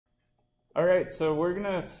All right, so we're going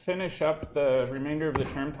to finish up the remainder of the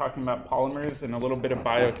term talking about polymers and a little bit of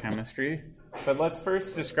biochemistry. But let's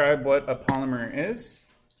first describe what a polymer is.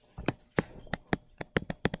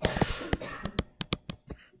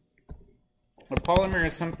 A polymer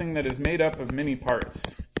is something that is made up of many parts.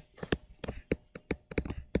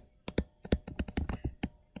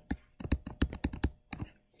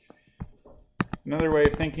 Another way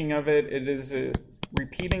of thinking of it, it is a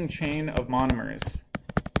repeating chain of monomers.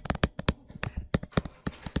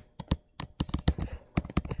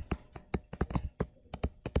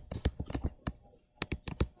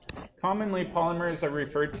 Commonly, polymers are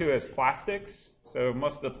referred to as plastics. So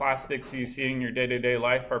most of the plastics you see in your day-to-day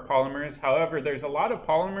life are polymers. However, there's a lot of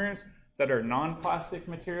polymers that are non-plastic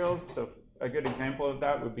materials. So a good example of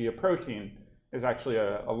that would be a protein is actually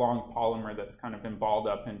a long polymer that's kind of been balled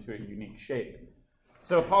up into a unique shape.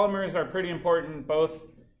 So polymers are pretty important both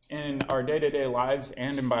in our day-to-day lives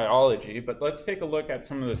and in biology. But let's take a look at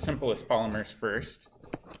some of the simplest polymers first.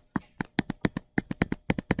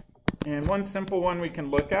 And one simple one we can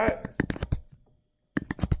look at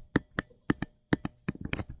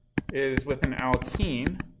is with an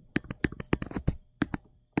alkene.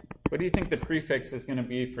 What do you think the prefix is going to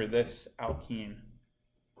be for this alkene?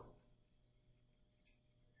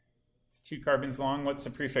 It's 2 carbons long. What's the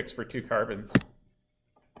prefix for 2 carbons?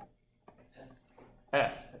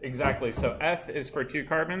 F, exactly. So F is for 2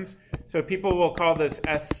 carbons. So people will call this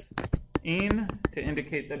ethene to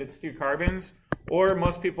indicate that it's 2 carbons. Or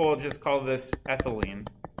most people will just call this ethylene.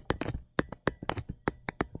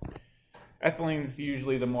 Ethylene is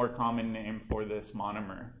usually the more common name for this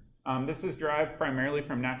monomer. This is derived primarily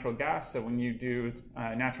from natural gas. So when you do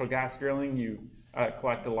natural gas drilling, you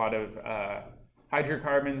collect a lot of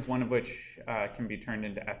hydrocarbons, one of which can be turned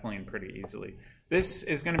into ethylene pretty easily. This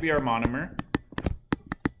is going to be our monomer,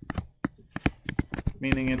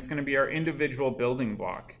 meaning it's going to be our individual building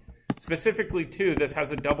block. Specifically, too, this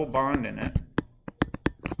has a double bond in it.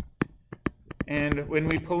 And when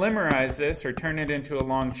we polymerize this or turn it into a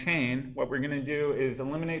long chain, what we're going to do is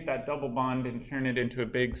eliminate that double bond and turn it into a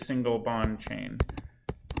big single bond chain.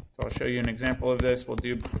 So I'll show you an example of this. We'll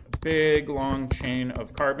do a big long chain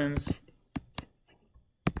of carbons.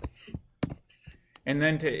 And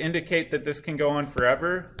then to indicate that this can go on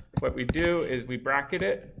forever, what we do is we bracket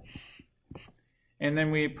it. And then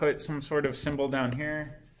we put some sort of symbol down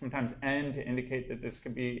here, sometimes N, to indicate that this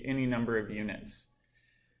could be any number of units.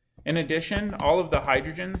 In addition, all of the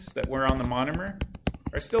hydrogens that were on the monomer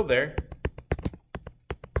are still there.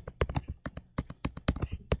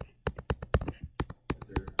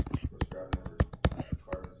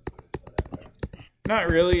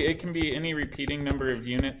 Not really. It can be any repeating number of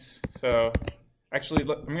units. So actually,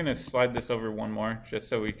 I'm going to slide this over one more just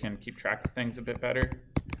so we can keep track of things a bit better.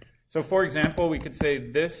 So for example, we could say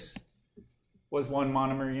this was 1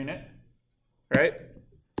 monomer unit, right?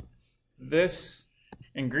 This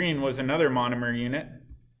in green was another monomer unit.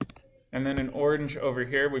 And then in orange over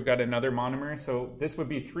here, we've got another monomer. So this would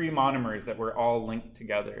be 3 monomers that were all linked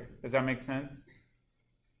together. Does that make sense?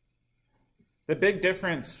 The big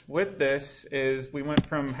difference with this is we went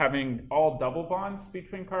from having all double bonds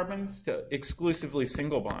between carbons to exclusively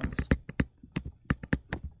single bonds.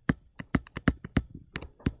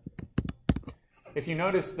 If you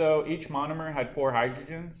notice, though, each monomer had 4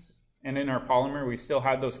 hydrogens. And in our polymer, we still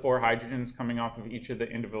had those 4 hydrogens coming off of each of the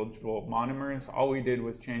individual monomers. All we did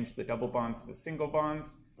was change the double bonds to single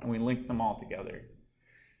bonds, and we linked them all together.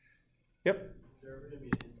 Yep? Is there ever going to be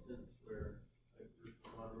an instance where a group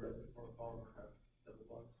of monomers that form a polymer have double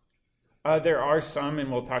bonds? There are some,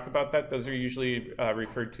 and we'll talk about that. Those are usually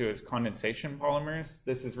referred to as condensation polymers.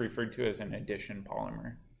 This is referred to as an addition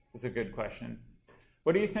polymer. That's a good question.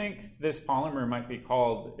 What do you think this polymer might be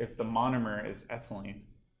called if the monomer is ethylene?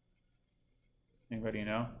 Anybody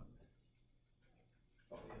know?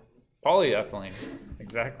 Polyethylene,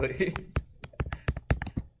 exactly.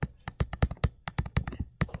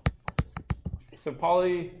 So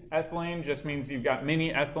polyethylene just means you've got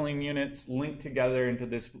many ethylene units linked together into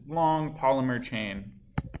this long polymer chain.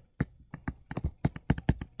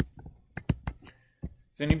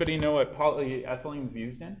 Does anybody know what polyethylene is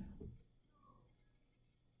used in?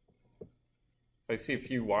 So I see a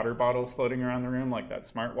few water bottles floating around the room, like that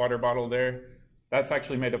smart water bottle there. That's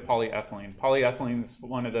actually made of polyethylene. Polyethylene is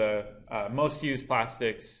one of the most used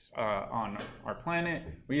plastics on our planet.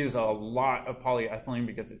 We use a lot of polyethylene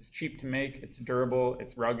because it's cheap to make, it's durable,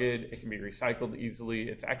 it's rugged, it can be recycled easily.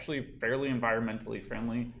 It's actually fairly environmentally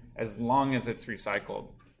friendly as long as it's recycled.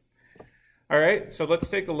 All right, so let's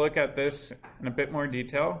take a look at this in a bit more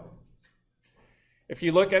detail. If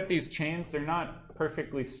you look at these chains, they're not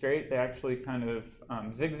perfectly straight. They actually kind of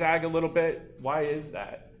zigzag a little bit. Why is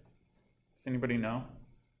that? Does anybody know?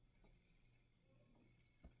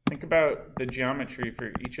 Think about the geometry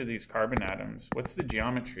for each of these carbon atoms. What's the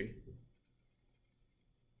geometry?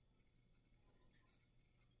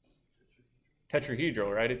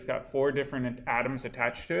 Tetrahedral, right? It's got 4 different atoms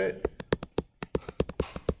attached to it.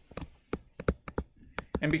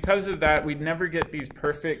 And because of that, we'd never get these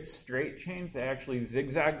perfect straight chains. They actually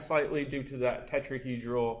zigzag slightly due to that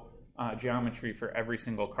tetrahedral geometry for every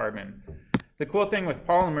single carbon. The cool thing with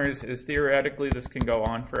polymers is theoretically this can go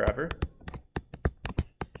on forever.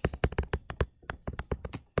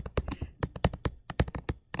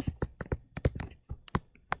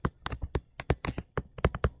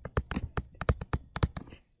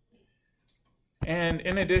 And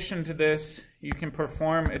in addition to this, you can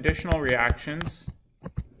perform additional reactions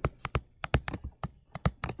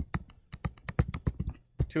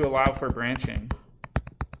to allow for branching.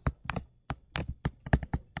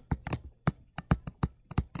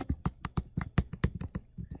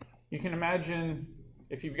 You can imagine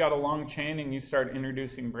if you've got a long chain and you start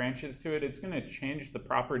introducing branches to it, it's going to change the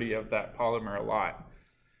property of that polymer a lot.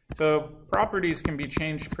 So properties can be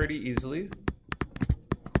changed pretty easily.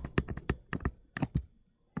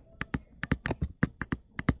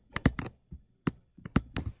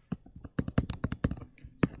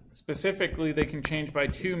 Specifically, they can change by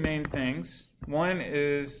 2 main things. One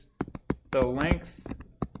is the length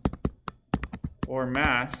or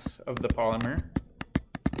mass of the polymer.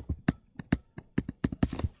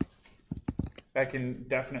 That can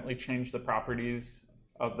definitely change the properties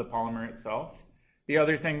of the polymer itself. The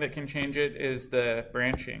other thing that can change it is the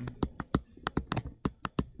branching.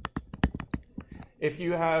 If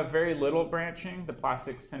you have very little branching, the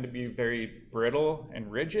plastics tend to be very brittle and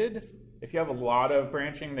rigid. If you have a lot of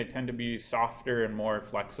branching, they tend to be softer and more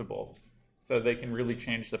flexible. So they can really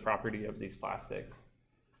change the property of these plastics.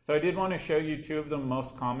 So I did want to show you 2 of the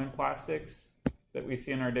most common plastics that we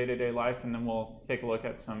see in our day-to-day life, and then we'll take a look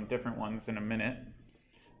at some different ones in a minute.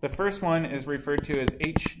 The first one is referred to as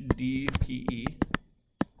HDPE.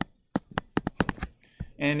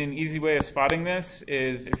 And an easy way of spotting this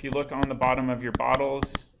is if you look on the bottom of your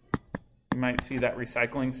bottles, you might see that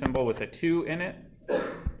recycling symbol with a 2 in it.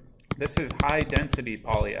 This is high-density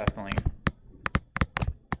polyethylene.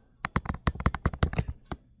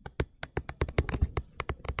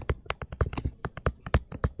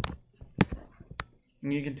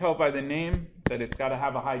 And you can tell by the name that it's got to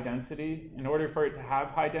have a high density. In order for it to have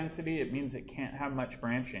high density, it means it can't have much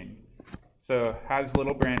branching. So it has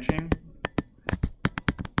little branching.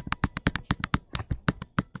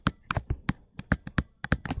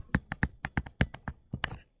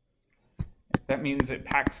 That means it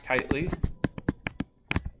packs tightly.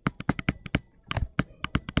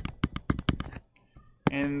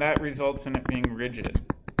 And that results in it being rigid.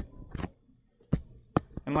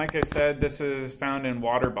 And like I said, this is found in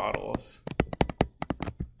water bottles.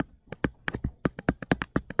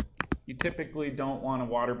 You typically don't want a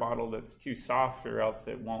water bottle that's too soft or else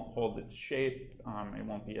it won't hold its shape. It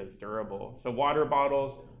won't be as durable. So water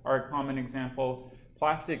bottles are a common example.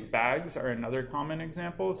 Plastic bags are another common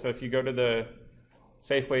example. So if you go to the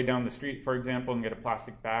Safeway down the street, for example, and get a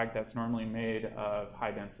plastic bag, that's normally made of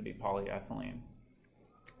high-density polyethylene.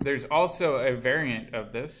 There's also a variant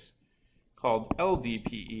of this called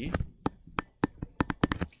LDPE,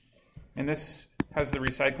 and this has the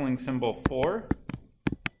recycling symbol 4,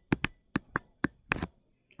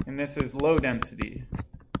 and this is low-density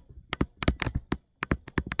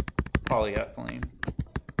polyethylene.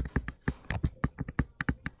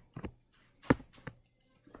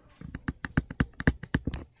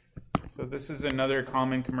 So this is another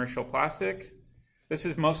common commercial plastic. This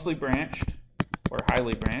is mostly branched or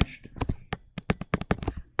highly branched.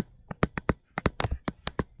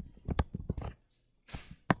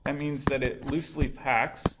 That means that it loosely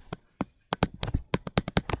packs.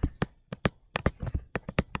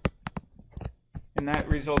 And that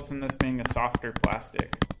results in this being a softer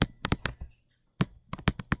plastic.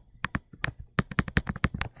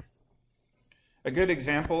 A good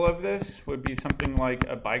example of this would be something like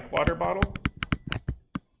a bike water bottle.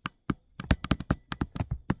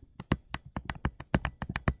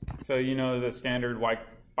 So you know the standard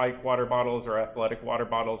bike water bottles or athletic water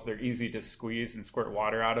bottles, they're easy to squeeze and squirt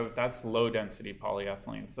water out of. That's low density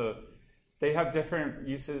polyethylene. So they have different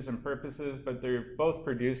uses and purposes, but they're both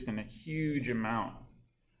produced in a huge amount.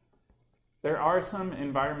 There are some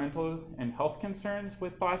environmental and health concerns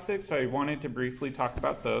with plastics, so I wanted to briefly talk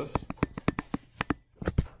about those.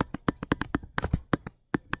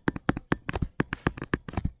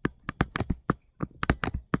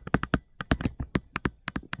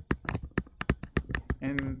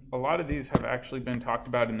 And a lot of these have actually been talked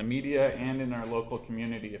about in the media and in our local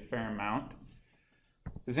community a fair amount.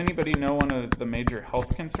 Does anybody know one of the major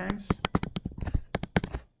health concerns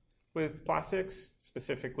with plastics,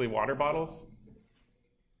 specifically water bottles?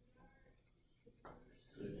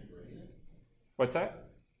 What's that?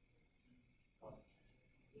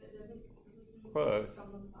 Close.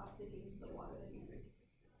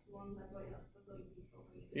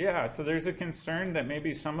 Yeah, so there's a concern that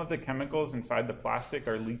maybe some of the chemicals inside the plastic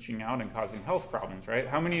are leaching out and causing health problems, right?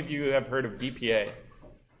 How many of you have heard of BPA?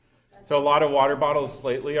 So a lot of water bottles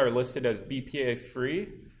lately are listed as BPA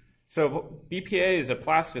free. So BPA is a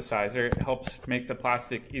plasticizer. It helps make the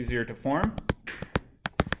plastic easier to form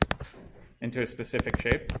into a specific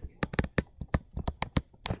shape.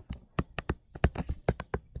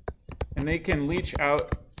 And they can leach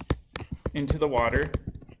out into the water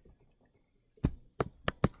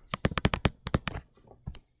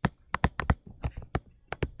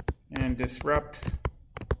and disrupt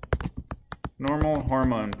normal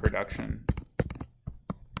hormone production.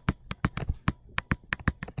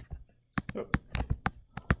 Oh.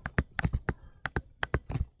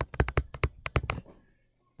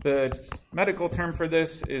 The medical term for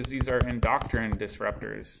this is these are endocrine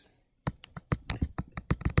disruptors.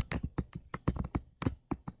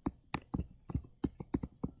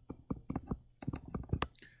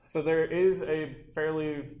 So there is a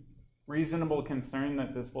fairly reasonable concern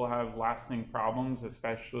that this will have lasting problems,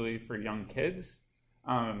 especially for young kids.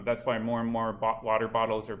 That's why more and more water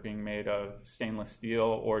bottles are being made of stainless steel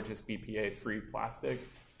or just BPA-free plastic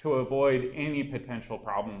to avoid any potential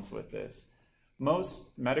problems with this. Most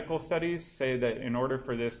medical studies say that in order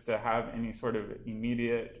for this to have any sort of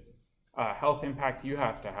immediate health impact, you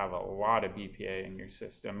have to have a lot of BPA in your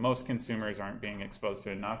system. Most consumers aren't being exposed to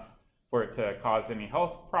enough for it to cause any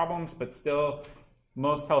health problems, but still,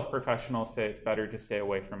 most health professionals say it's better to stay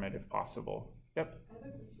away from it if possible. Yep. I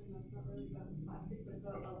have a question that's not really about plastic,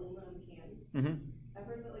 but about aluminum cans. Mm-hmm. I've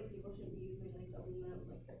heard that people shouldn't be using aluminum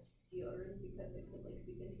deodorants because it could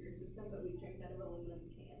seep into your system, but we drink out of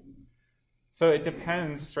aluminum cans. So it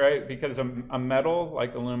depends, right? Because a metal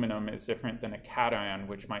like aluminum is different than a cation,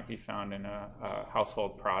 which might be found in a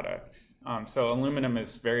household product. So aluminum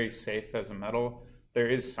is very safe as a metal. There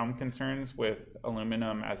is some concerns with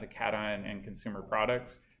aluminum as a cation in consumer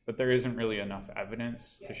products, but there isn't really enough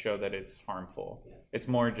evidence to show that it's harmful. It's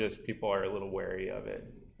more just people are a little wary of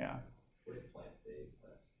it. Yeah. Where's plant-based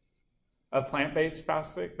plastic? A plant-based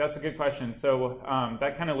plastic? That's a good question. So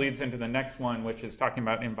that kind of leads into the next one, which is talking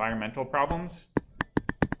about environmental problems.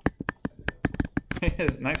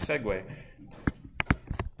 Nice segue.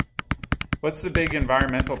 What's the big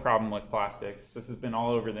environmental problem with plastics? This has been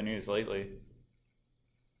all over the news lately.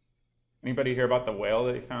 Anybody hear about the whale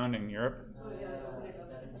they found in Europe? Oh, yeah.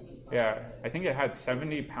 Yeah, I think it had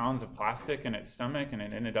 70 pounds of plastic in its stomach and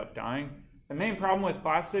it ended up dying. The main problem with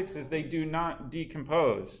plastics is they do not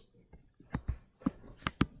decompose.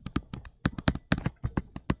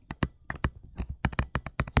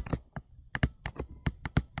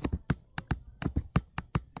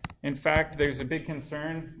 In fact, there's a big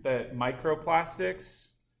concern that microplastics,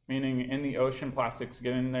 meaning in the ocean plastics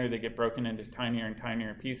get in there, they get broken into tinier and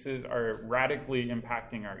tinier pieces, are radically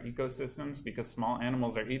impacting our ecosystems because small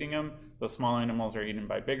animals are eating them. Those small animals are eaten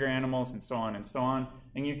by bigger animals and so on and so on.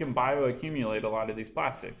 And you can bioaccumulate a lot of these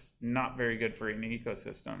plastics. Not very good for an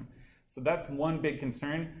ecosystem. So that's one big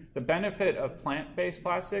concern. The benefit of plant-based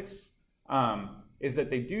plastics is that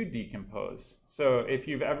they do decompose. So if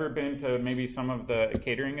you've ever been to maybe some of the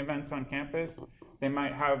catering events on campus, they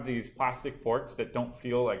might have these plastic forks that don't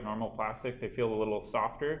feel like normal plastic. They feel a little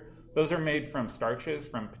softer. Those are made from starches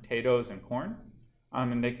from potatoes and corn,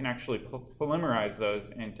 and they can actually polymerize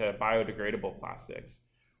those into biodegradable plastics.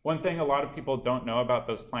 One thing a lot of people don't know about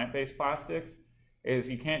those plant-based plastics is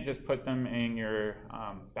you can't just put them in your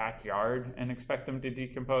backyard and expect them to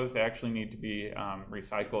decompose. They actually need to be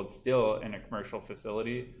recycled still in a commercial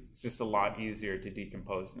facility. It's just a lot easier to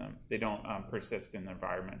decompose them. They don't persist in the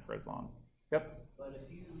environment for as long. Yep. But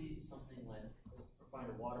if you leave something like, or find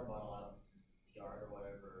a water bottle out in the yard or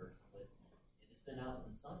whatever, or someplace, if it's been out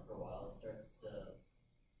in the sun for a while, it starts to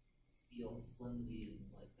feel flimsy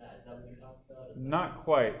and like that. Is that what you're talking about? Not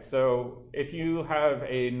quite. So if you have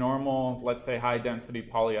a normal, let's say high density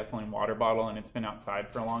polyethylene water bottle and it's been outside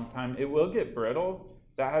for a long time, it will get brittle.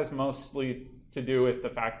 That has mostly to do with the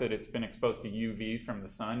fact that it's been exposed to UV from the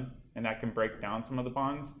sun, and that can break down some of the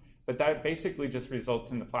bonds. But that basically just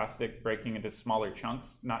results in the plastic breaking into smaller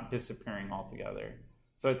chunks, not disappearing altogether.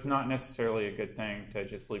 So it's not necessarily a good thing to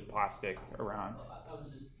just leave plastic around. I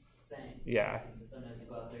was just saying. Yeah. Sometimes you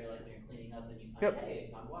go out there, like, you're cleaning up and you find,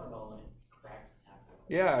 hey, my water bottle and it cracks in half.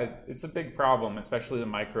 Yeah, it's a big problem, especially the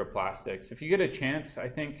microplastics. If you get a chance, I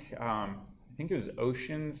think it was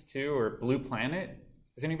Oceans too, or Blue Planet.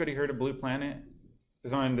 Has anybody heard of Blue Planet?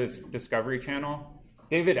 It's on this Discovery Channel.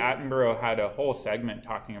 David Attenborough had a whole segment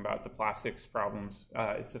talking about the plastics problems.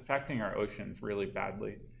 It's affecting our oceans really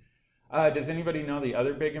badly. Does anybody know the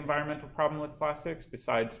other big environmental problem with plastics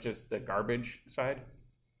besides just the garbage side?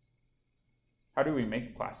 How do we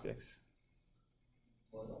make plastics?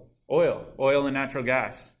 Oil and natural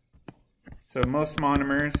gas. So most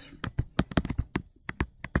monomers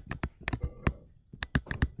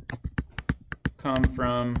come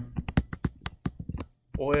from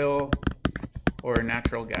oil or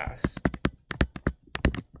natural gas,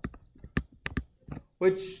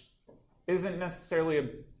 which isn't necessarily a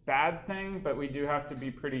bad thing, but we do have to be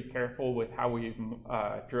pretty careful with how we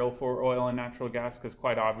drill for oil and natural gas, because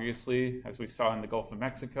quite obviously, as we saw in the Gulf of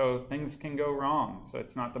Mexico, things can go wrong. So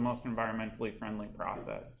it's not the most environmentally friendly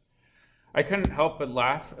process. I couldn't help but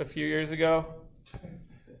laugh a few years ago.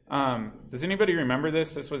 Does anybody remember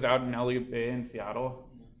this? This was out in Elliott Bay in Seattle.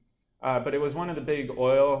 But it was one of the big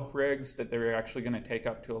oil rigs that they were actually going to take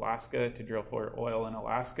up to Alaska to drill for oil in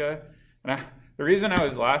Alaska. And the reason I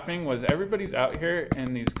was laughing was everybody's out here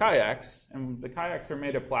in these kayaks, and the kayaks are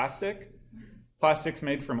made of plastic. Plastic's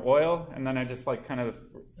made from oil, and then I just like kind of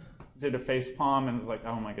did a face palm and was like,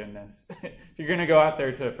 oh my goodness. If you're going to go out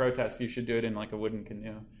there to protest, you should do it in like a wooden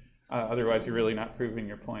canoe. Otherwise, you're really not proving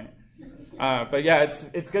your point. But yeah,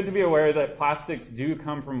 it's good to be aware that plastics do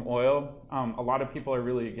come from oil. A lot of people are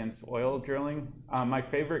really against oil drilling. My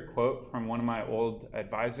favorite quote from one of my old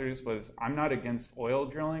advisors was, I'm not against oil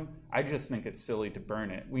drilling, I just think it's silly to burn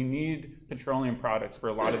it. We need petroleum products for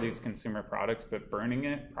a lot of these consumer products, but burning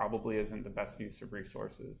it probably isn't the best use of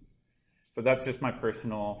resources. So that's just my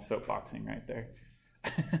personal soapboxing right there.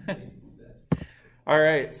 All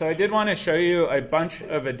right, so I did want to show you a bunch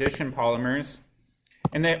of addition polymers.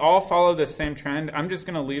 And they all follow the same trend. I'm just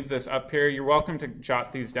going to leave this up here. You're welcome to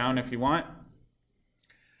jot these down if you want.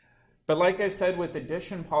 But like I said, with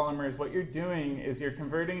addition polymers, what you're doing is you're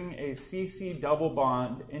converting a CC double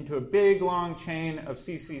bond into a big long chain of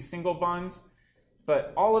CC single bonds.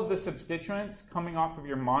 But all of the substituents coming off of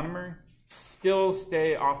your monomer still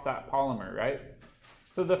stay off that polymer, right?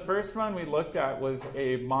 So the first one we looked at was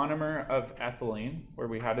a monomer of ethylene, where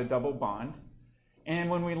we had a double bond.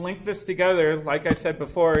 And when we link this together, like I said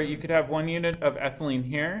before, you could have one unit of ethylene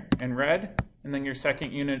here in red, and then your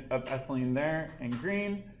second unit of ethylene there in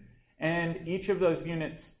green. And each of those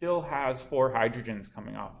units still has 4 hydrogens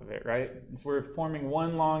coming off of it, right? And so we're forming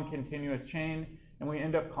one long continuous chain, and we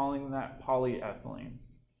end up calling that polyethylene.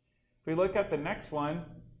 If we look at the next one,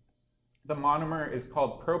 the monomer is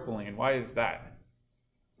called propylene. Why is that?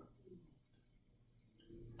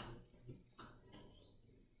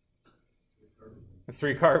 It's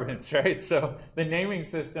 3 carbons, right? So the naming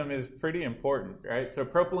system is pretty important, right? So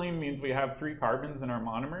propylene means we have 3 carbons in our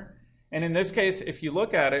monomer. And in this case, if you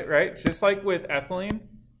look at it, right, just like with ethylene,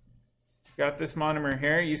 got this monomer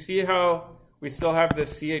here. You see how we still have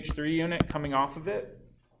this CH3 unit coming off of it,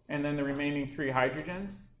 and then the remaining 3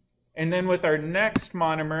 hydrogens. And then with our next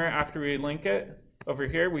monomer, after we link it over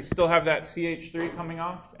here, we still have that CH3 coming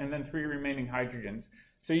off, and then 3 remaining hydrogens.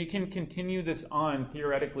 So you can continue this on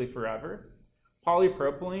theoretically forever.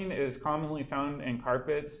 Polypropylene is commonly found in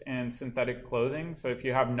carpets and synthetic clothing. So if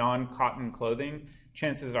you have non-cotton clothing,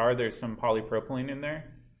 chances are there's some polypropylene in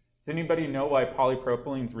there. Does anybody know why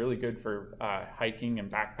polypropylene is really good for hiking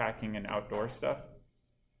and backpacking and outdoor stuff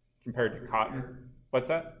compared to cotton? What's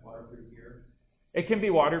that? Waterproof gear. It can be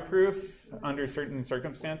waterproof under certain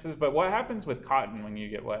circumstances, but what happens with cotton when you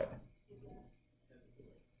get wet?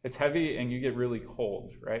 It's heavy and you get really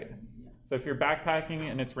cold, right? So if you're backpacking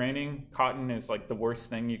and it's raining, cotton is like the worst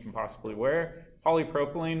thing you can possibly wear.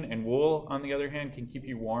 Polypropylene and wool, on the other hand, can keep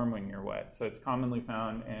you warm when you're wet. So it's commonly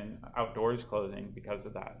found in outdoors clothing because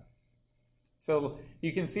of that. So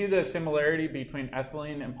you can see the similarity between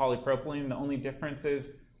ethylene and polypropylene. The only difference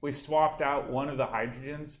is we swapped out one of the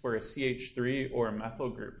hydrogens for a CH3 or a methyl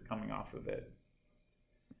group coming off of it.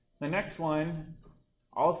 The next one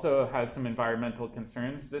also has some environmental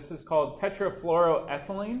concerns. This is called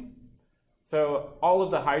tetrafluoroethylene. So all of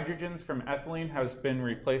the hydrogens from ethylene has been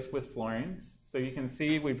replaced with fluorines. So you can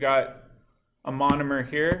see we've got a monomer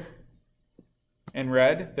here in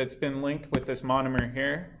red that's been linked with this monomer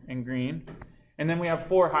here in green. And then we have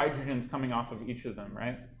 4 hydrogens coming off of each of them,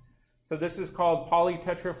 right? So this is called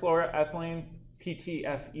polytetrafluoroethylene.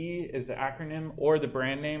 PTFE is the acronym, or the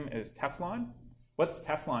brand name is Teflon. What's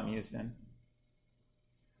Teflon used in?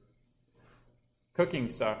 Cooking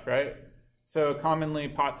stuff, right? So commonly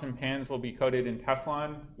pots and pans will be coated in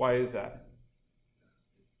Teflon. Why is that?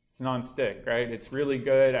 It's non-stick, right? It's really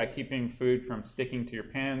good at keeping food from sticking to your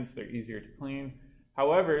pans. They're easier to clean.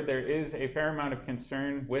 However, there is a fair amount of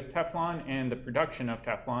concern with Teflon and the production of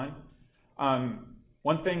Teflon.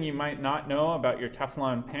 One thing you might not know about your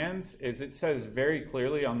Teflon pans is it says very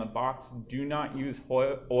clearly on the box, do not use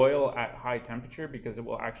oil at high temperature because it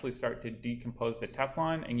will actually start to decompose the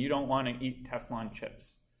Teflon, and you don't want to eat Teflon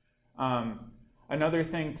chips. Another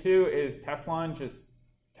thing too is Teflon just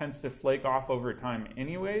tends to flake off over time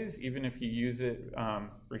anyways, even if you use it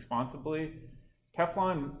responsibly.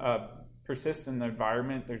 Teflon persists in the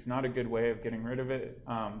environment. There's not a good way of getting rid of it.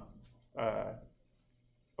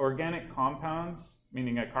 Organic compounds,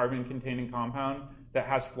 meaning a carbon-containing compound that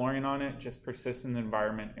has fluorine on it, just persists in the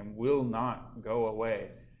environment and will not go away.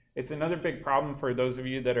 It's another big problem for those of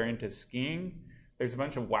you that are into skiing. There's a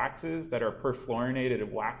bunch of waxes that are perfluorinated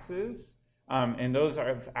waxes, and those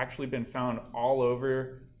have actually been found all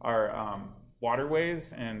over our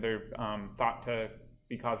waterways, and they're thought to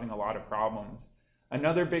be causing a lot of problems.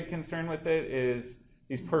 Another big concern with it is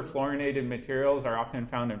these perfluorinated materials are often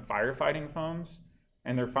found in firefighting foams.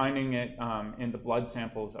 And they're finding it in the blood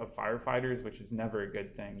samples of firefighters, which is never a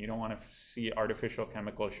good thing. You don't want to see artificial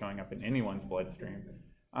chemicals showing up in anyone's bloodstream.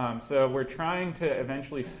 So we're trying to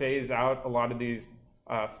eventually phase out a lot of these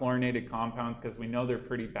fluorinated compounds because we know they're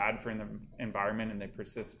pretty bad for the environment and they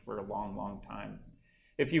persist for a long, long time.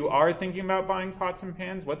 If you are thinking about buying pots and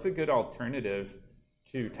pans, what's a good alternative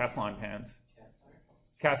to Teflon pans?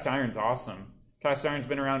 Cast iron's awesome. Cast iron's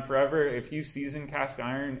been around forever. If you season cast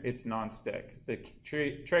iron, it's non-stick. The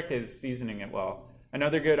trick is seasoning it well.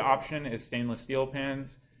 Another good option is stainless steel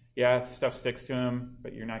pans. Yeah, stuff sticks to them,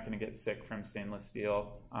 but you're not going to get sick from stainless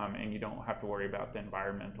steel, and you don't have to worry about the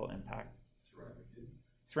environmental impact.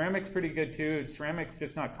 Ceramic's pretty good too. Ceramic's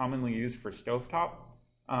just not commonly used for stovetop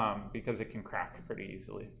because it can crack pretty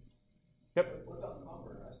easily. Yep. What about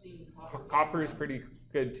copper? I've seen copper. Copper is pretty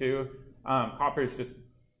good too. Copper is just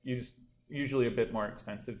usually a bit more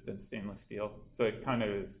expensive than stainless steel. So it kind of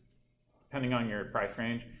is, depending on your price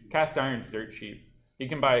range. Cast iron's dirt cheap. You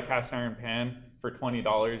can buy a cast iron pan for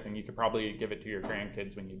 $20 and you could probably give it to your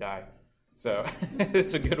grandkids when you die. So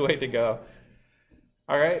it's a good way to go.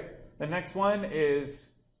 All right, the next one is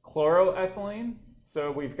chloroethylene.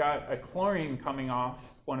 So we've got a chlorine coming off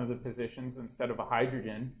one of the positions instead of a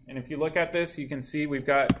hydrogen. And if you look at this, you can see we've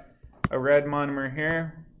got a red monomer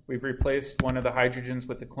here. We've replaced one of the hydrogens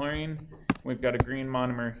with the chlorine. We've got a green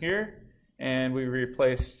monomer here, and we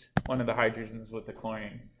replaced one of the hydrogens with the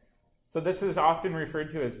chlorine. So this is often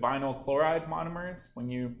referred to as vinyl chloride monomers. When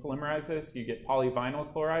you polymerize this, you get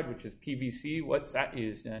polyvinyl chloride, which is PVC. What's that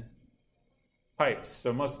used in? Pipes.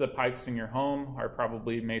 So most of the pipes in your home are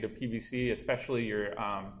probably made of PVC, especially your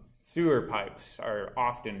sewer pipes are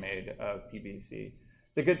often made of PVC.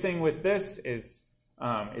 The good thing with this is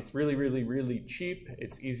it's really, really, really cheap.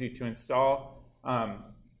 It's easy to install.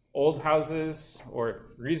 Old houses or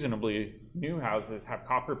reasonably new houses have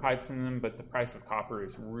copper pipes in them, but the price of copper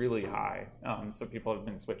is really high. So people have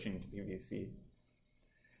been switching to PVC.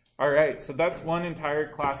 All right, so that's one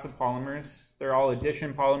entire class of polymers. They're all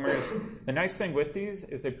addition polymers. The nice thing with these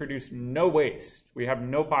is they produce no waste. We have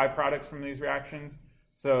no byproducts from these reactions.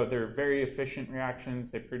 So they're very efficient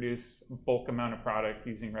reactions. They produce a bulk amount of product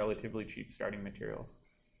using relatively cheap starting materials.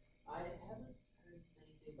 I haven't heard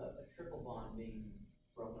anything about a triple bond being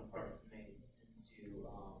broken apart to make into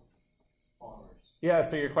polymers. Yeah,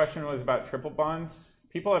 so your question was about triple bonds.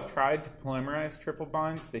 People have tried to polymerize triple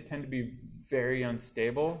bonds. They tend to be very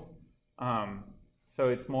unstable. So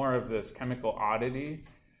it's more of this chemical oddity.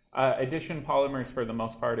 Addition polymers, for the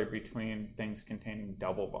most part, are between things containing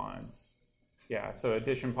double bonds. Yeah, so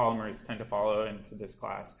addition polymers tend to follow into this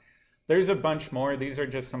class. There's a bunch more. These are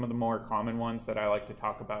just some of the more common ones that I like to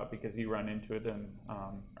talk about because you run into them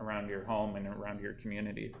around your home and around your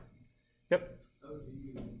community. Yep? How do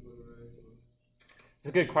you polymerize them? It's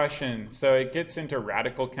a good question. So it gets into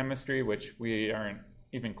radical chemistry, which we aren't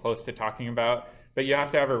even close to talking about, but you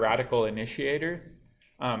have to have a radical initiator.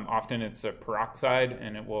 Often it's a peroxide,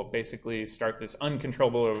 and it will basically start this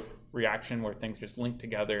uncontrollable reaction where things just link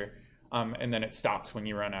together, and then it stops when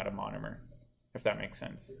you run out of monomer, if that makes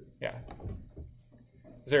sense. Yeah.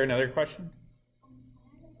 Is there another question?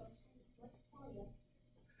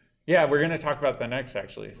 Yeah, we're going to talk about that next,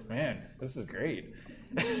 actually. Man, this is great.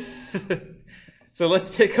 So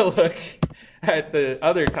let's take a look at the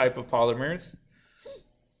other type of polymers.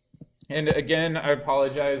 And again, I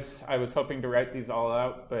apologize. I was hoping to write these all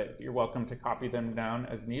out, but you're welcome to copy them down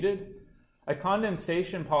as needed. A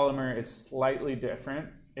condensation polymer is slightly different.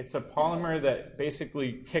 it's a polymer that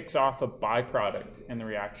basically kicks off a byproduct in the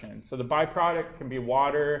reaction. So the byproduct can be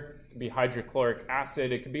water, it can be hydrochloric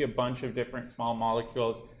acid, it could be a bunch of different small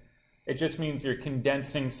molecules. It just means you're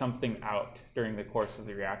condensing something out during the course of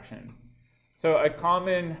the reaction. So a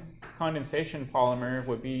common condensation polymer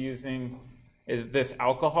would be using this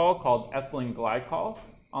alcohol called ethylene glycol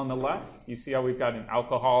on the left. You see how we've got an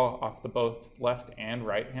alcohol off the both left and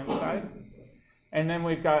right hand side. And then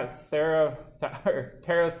we've got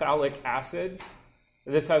terephthalic acid.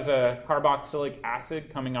 This has a carboxylic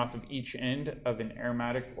acid coming off of each end of an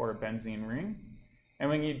aromatic or a benzene ring. And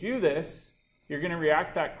when you do this, you're going to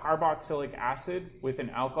react that carboxylic acid with an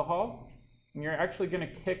alcohol, and you're actually going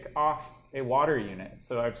to kick off a water unit.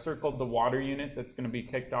 So I've circled the water unit that's going to be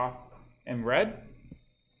kicked off in red.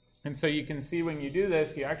 And so you can see when you do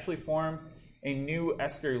this, you actually form a new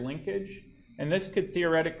ester linkage. And this could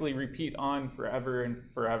theoretically repeat on forever and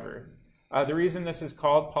forever. The reason this is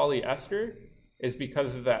called polyester is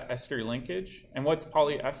because of that ester linkage. And what's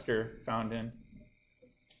polyester found in?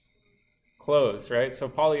 Clothes, right? So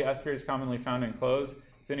polyester is commonly found in clothes.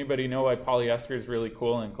 Does anybody know why polyester is really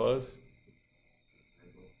cool in clothes?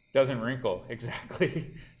 Doesn't wrinkle,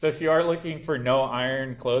 exactly. So if you are looking for no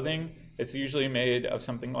iron clothing, it's usually made of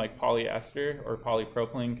something like polyester or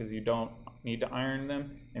polypropylene because you don't need to iron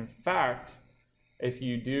them. In fact, if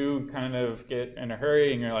you do kind of get in a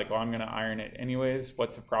hurry and you're like, well, I'm going to iron it anyways,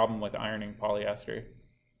 what's the problem with ironing polyester?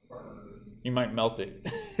 You might melt it.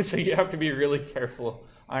 So you have to be really careful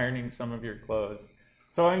ironing some of your clothes.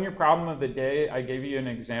 So on your problem of the day, I gave you an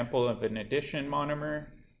example of an addition monomer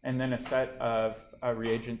and then a set of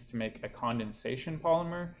reagents to make a condensation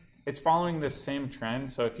polymer. It's following this same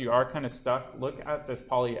trend. So if you are kind of stuck, look at this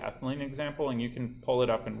polyethylene example, and you can pull it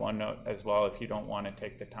up in OneNote as well if you don't want to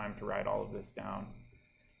take the time to write all of this down.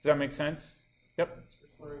 Does that make sense? Yep.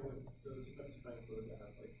 Just wondering, so sometimes you find clothes that have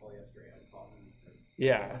like polyester and cotton.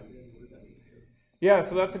 Yeah. What does that mean? Yeah,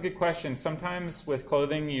 so that's a good question. Sometimes with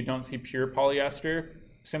clothing, you don't see pure polyester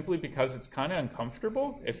simply because it's kind of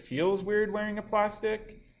uncomfortable. It feels weird wearing a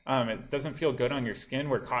plastic. It doesn't feel good on your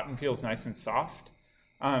skin where cotton feels nice and soft.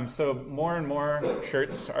 So more and more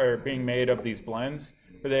shirts are being made of these blends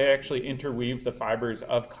where they actually interweave the fibers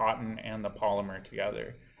of cotton and the polymer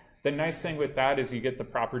together. The nice thing with that is you get the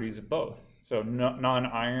properties of both, so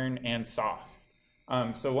non-iron and soft.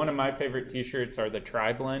 So one of my favorite t-shirts are the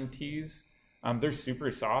Tri-Blend tees. They're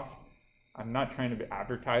super soft. I'm not trying to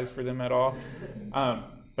advertise for them at all.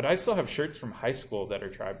 But I still have shirts from high school that are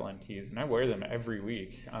Tri-Blend tees, and I wear them every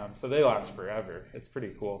week. So they last forever. It's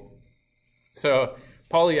pretty cool. So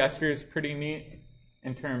polyester is pretty neat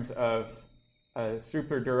in terms of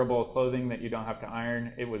super durable clothing that you don't have to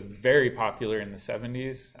iron. It was very popular in the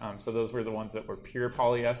 70s. So those were the ones that were pure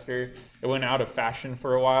polyester. It went out of fashion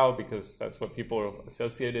for a while because that's what people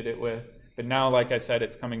associated it with. But now, like I said,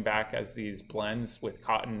 it's coming back as these blends with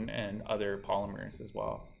cotton and other polymers as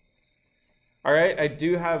well. All right, I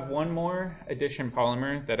do have one more addition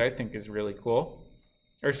polymer that I think is really cool.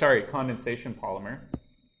 Or sorry, condensation polymer.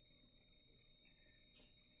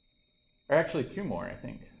 Or actually two more, I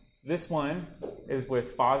think. This one is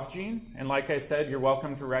with phosgene. And like I said, you're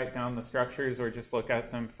welcome to write down the structures or just look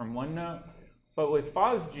at them from OneNote. But with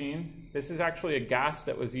phosgene, this is actually a gas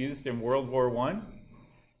that was used in World War I.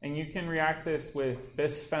 And you can react this with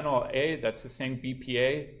bisphenol A, that's the same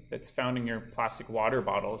BPA that's found in your plastic water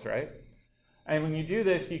bottles, right? And when you do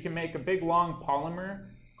this, you can make a big long polymer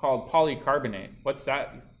called polycarbonate. What's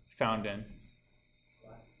that found in?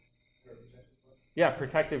 Yeah,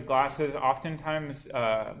 protective glasses. Oftentimes,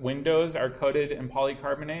 windows are coated in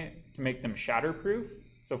polycarbonate to make them shatterproof.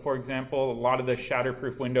 So for example, a lot of the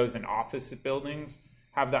shatterproof windows in office buildings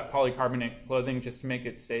have that polycarbonate clothing just to make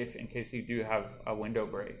it safe in case you do have a window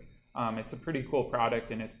break. It's a pretty cool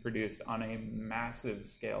product, and it's produced on a massive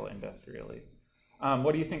scale industrially.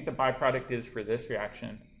 What do you think the byproduct is for this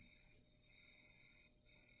reaction?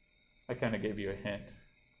 I kind of gave you a hint.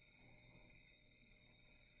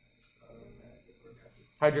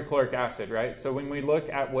 Hydrochloric acid, right? So when we look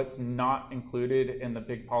at what's not included in the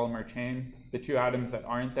big polymer chain, the two atoms that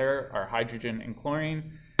aren't there are hydrogen and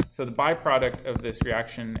chlorine. So the byproduct of this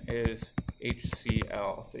reaction is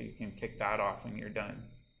HCl. So you can kick that off when you're done.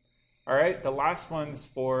 All right, the last one's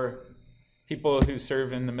for people who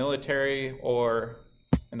serve in the military or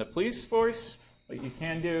in the police force. What you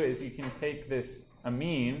can do is you can take this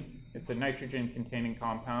amine, it's a nitrogen-containing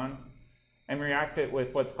compound, and react it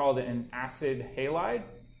with what's called an acid halide.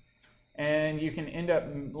 And you can end up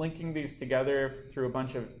linking these together through a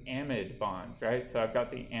bunch of amide bonds, right? So I've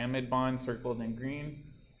got the amide bond circled in green.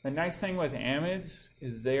 The nice thing with amides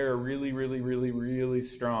is they are really, really, really, really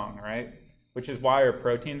strong, right? which is why our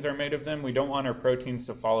proteins are made of them. We don't want our proteins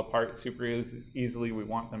to fall apart super easily. We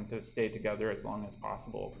want them to stay together as long as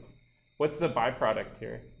possible. What's the byproduct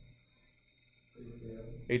here?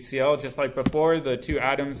 HCl, just like before. The two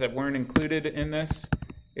atoms that weren't included in this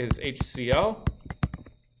is HCl.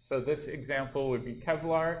 So this example would be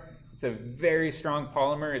Kevlar. It's a very strong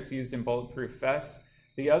polymer. It's used in bulletproof vests.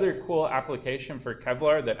 The other cool application for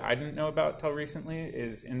Kevlar that I didn't know about till recently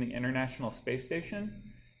is in the International Space Station.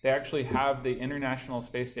 They actually have the International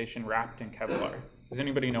Space Station wrapped in Kevlar. Does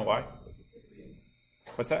anybody know why?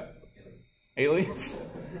 What's that? Aliens?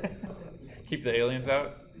 Keep the aliens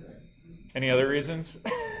out? Any other reasons?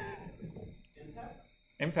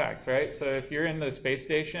 Impacts, right? So if you're in the space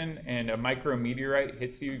station and a micrometeorite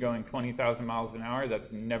hits you going 20,000 miles an hour,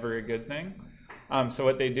 that's never a good thing. So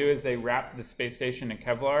what they do is they wrap the space station in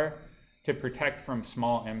Kevlar to protect from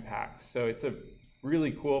small impacts. So it's a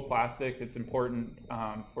really cool plastic. It's important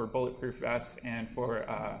for bulletproof vests and for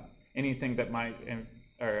anything that might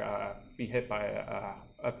be hit by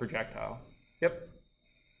a projectile. Yep?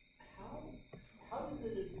 How does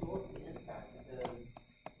it absorb the impact?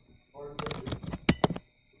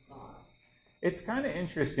 It's kind of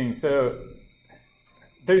interesting. So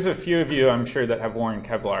there's a few of you, I'm sure, that have worn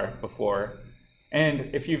Kevlar before.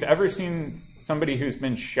 And if you've ever seen somebody who's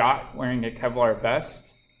been shot wearing a Kevlar vest,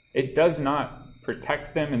 it does not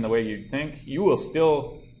protect them in the way you'd think. You will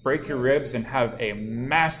still break your ribs and have a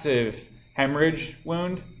massive hemorrhage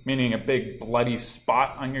wound, meaning a big bloody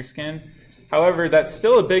spot on your skin. However, that's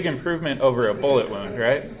still a big improvement over a bullet wound,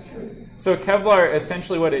 right? So Kevlar,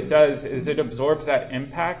 essentially what it does is it absorbs that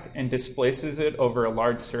impact and displaces it over a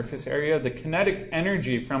large surface area. The kinetic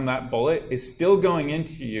energy from that bullet is still going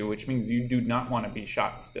into you, which means you do not want to be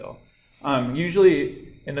shot still.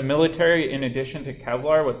 Usually in the military, in addition to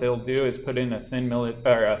Kevlar, what they'll do is put in a thin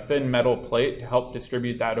metal plate to help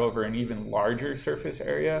distribute that over an even larger surface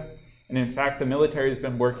area. And in fact, the military has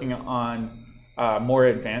been working on more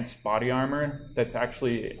advanced body armor that's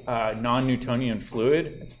actually non-Newtonian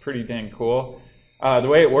fluid. It's pretty dang cool. The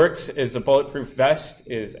way it works is a bulletproof vest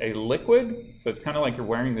is a liquid. So it's kind of like you're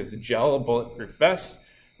wearing this gel bulletproof vest.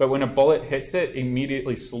 But when a bullet hits it, it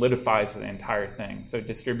immediately solidifies the entire thing. So it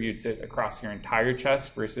distributes it across your entire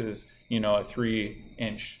chest versus, a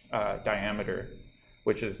 3-inch diameter,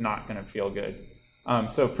 which is not going to feel good.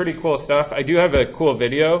 So pretty cool stuff. I do have a cool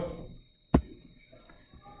video.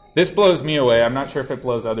 This blows me away. I'm not sure if it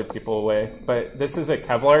blows other people away, but this is a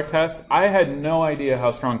Kevlar test. I had no idea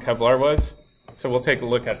how strong Kevlar was, so we'll take a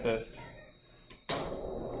look at this.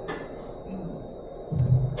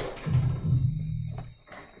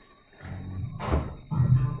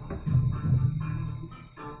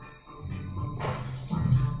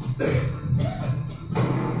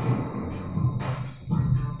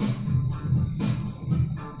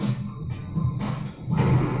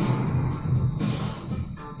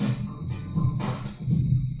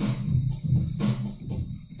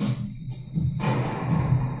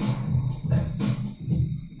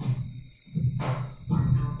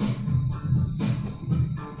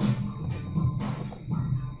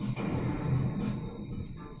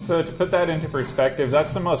 So to put that into perspective,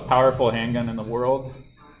 that's the most powerful handgun in the world.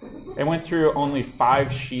 It went through only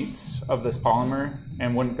 5 sheets of this polymer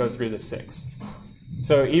and wouldn't go through the 6th.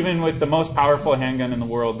 So even with the most powerful handgun in the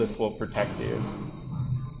world, this will protect you.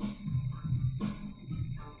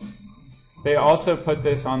 They also put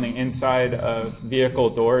this on the inside of vehicle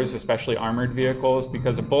doors, especially armored vehicles,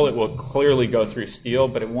 because a bullet will clearly go through steel,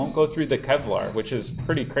 but it won't go through the Kevlar, which is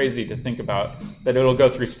pretty crazy to think about, that it'll go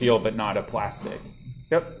through steel but not a plastic.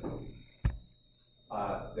 Yep.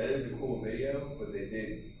 That is a cool video, but they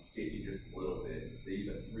did get you just a little bit. They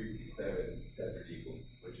used a 357 Desert Eagle,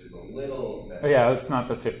 which is a little... Oh, yeah, that's not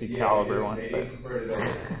the 50 caliber one. They But... converted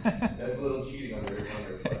over. That's a little cheating on their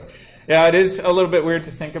part. Yeah, it is a little bit weird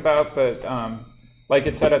to think about, but like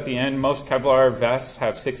it said at the end, most Kevlar vests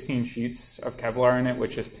have 16 sheets of Kevlar in it,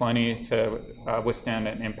 which is plenty to withstand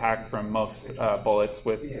an impact from most bullets,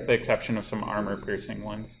 with the exception of some armor-piercing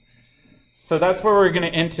ones. So that's where we're going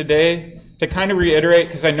to end today. To kind of reiterate,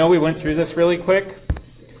 because I know we went through this really quick,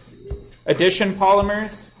 addition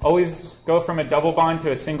polymers always go from a double bond to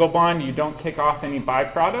a single bond. You don't kick off any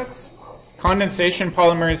byproducts. Condensation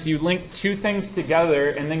polymers, you link 2 things together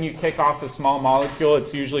and then you kick off a small molecule.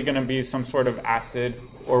 It's usually going to be some sort of acid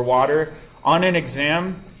or water. On an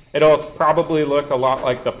exam, it'll probably look a lot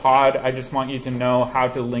like the pod. I just want you to know how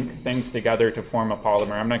to link things together to form a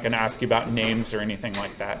polymer. I'm not going to ask you about names or anything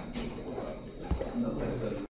like that.